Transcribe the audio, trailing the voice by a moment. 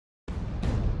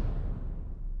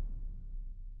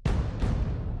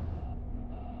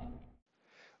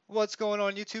What's going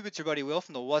on YouTube? It's your buddy Will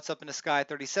from the What's Up in the Sky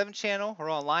 37 channel.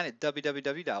 We're online at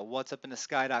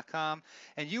www.whatsupinthesky.com,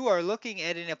 and you are looking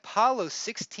at an Apollo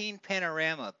 16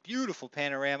 panorama, beautiful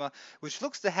panorama, which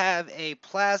looks to have a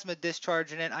plasma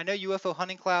discharge in it. I know UFO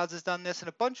Hunting Clouds has done this, and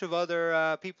a bunch of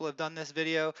other people have done this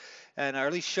video, and or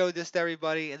at least showed this to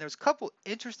everybody. And there's a couple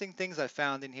interesting things I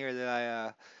found in here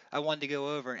that I wanted to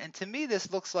go over. And to me,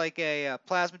 this looks like a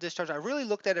plasma discharge. I really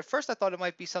looked at it first. I thought it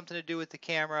might be something to do with the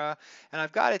camera, and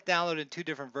I've got it downloaded in two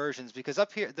different versions because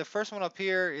up here, the first one up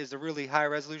here is the really high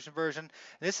resolution version.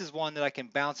 And this is one that I can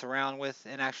bounce around with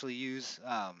and actually use.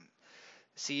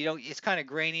 See, you don't, it's kind of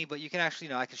grainy, but you can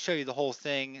actually, I can show you the whole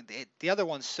thing. The other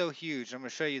one's so huge. I'm going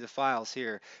to show you the files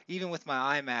here. Even with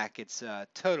my iMac, it's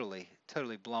totally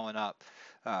blowing up.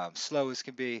 Slow as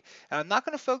can be. And I'm not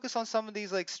going to focus on some of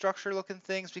these like structure looking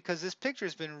things because this picture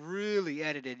has been really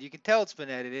edited. You can tell it's been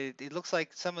edited. It looks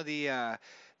like some of the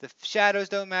shadows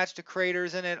don't match the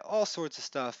craters in it, all sorts of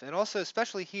stuff. And also,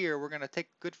 especially here, we're going to take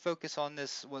good focus on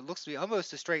this, what looks to be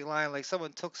almost a straight line, like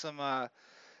someone took some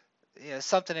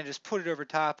something and just put it over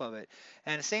top of it.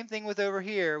 And the same thing with over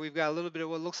here. We've got a little bit of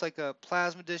what looks like a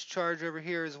plasma discharge over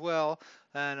here as well,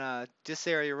 and this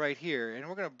area right here. And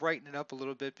we're going to brighten it up a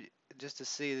little bit just to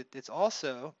see that it's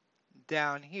also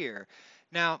down here.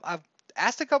 Now, I've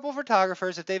asked a couple of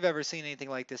photographers if they've ever seen anything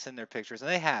like this in their pictures, and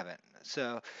they haven't.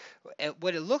 So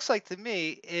what it looks like to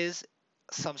me is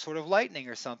some sort of lightning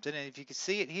or something. And if you can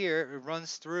see it here, it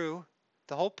runs through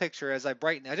the whole picture as I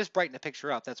just brighten the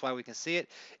picture up. That's why we can see it.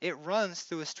 It runs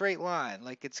through a straight line,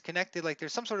 like it's connected, like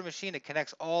there's some sort of machine that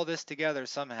connects all this together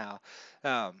somehow.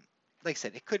 Um, like I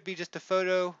said, it could be just a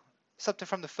photo, something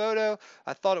from the photo.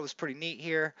 I thought it was pretty neat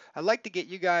here. I'd like to get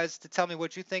you guys to tell me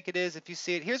what you think it is. If you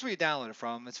see it, here's where you download it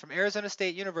from. It's from Arizona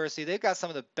State University. They've got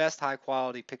some of the best high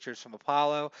quality pictures from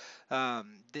Apollo.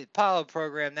 The Apollo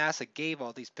program, NASA gave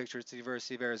all these pictures to the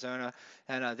University of Arizona,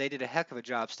 and they did a heck of a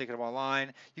job sticking them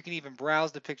online. You can even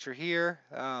browse the picture here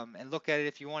and look at it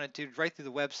if you wanted to, right through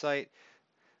the website.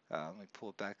 Let me pull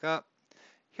it back up.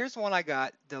 Here's the one I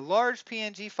got. The large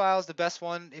PNG file is the best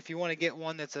one if you want to get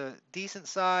one that's a decent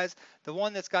size. The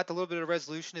one that's got a little bit of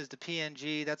resolution is the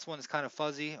PNG. That's one that's kind of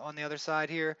fuzzy on the other side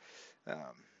here.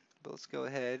 But let's go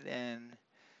ahead, and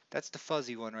that's the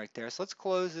fuzzy one right there. So let's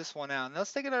close this one out. And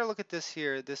let's take another look at this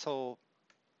here, this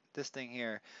thing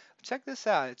here. Check this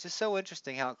out. It's just so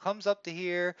interesting how it comes up to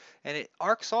here and it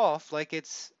arcs off like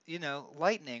it's,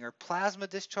 lightning or plasma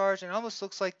discharge. And it almost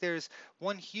looks like there's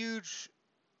one huge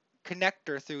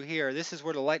connector through here. This is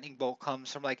where the lightning bolt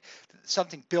comes from, like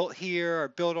something built here or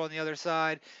built on the other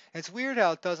side. And it's weird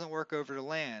how it doesn't work over the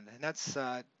land. And that's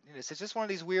it's just one of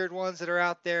these weird ones that are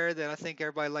out there that I think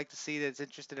everybody would like to see that's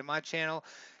interested in my channel.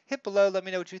 Hit below, let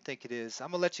me know what you think it is.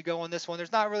 I'm gonna let you go on this one.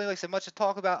 There's not really like so much to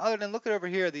talk about other than look at over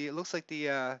here. It looks like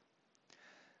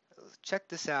check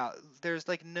this out. There's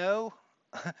like no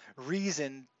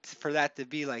reason for that to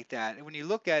be like that. And when you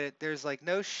look at it, there's like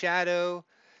no shadow.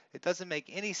 It doesn't make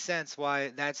any sense why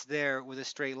that's there with a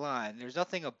straight line. There's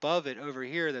nothing above it over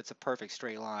here that's a perfect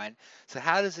straight line. So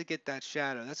how does it get that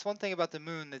shadow? That's one thing about the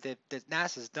moon that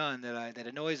NASA's done that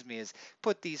annoys me is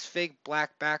put these fake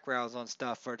black backgrounds on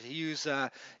stuff, or to use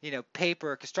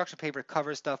paper, construction paper to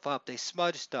cover stuff up. They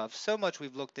smudge stuff. So much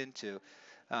we've looked into.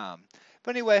 But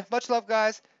anyway, much love,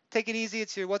 guys. Take it easy.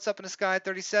 It's your What's Up in the Sky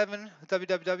 37,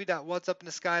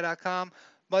 www.whatsupinthesky.com.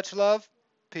 Much love.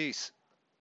 Peace.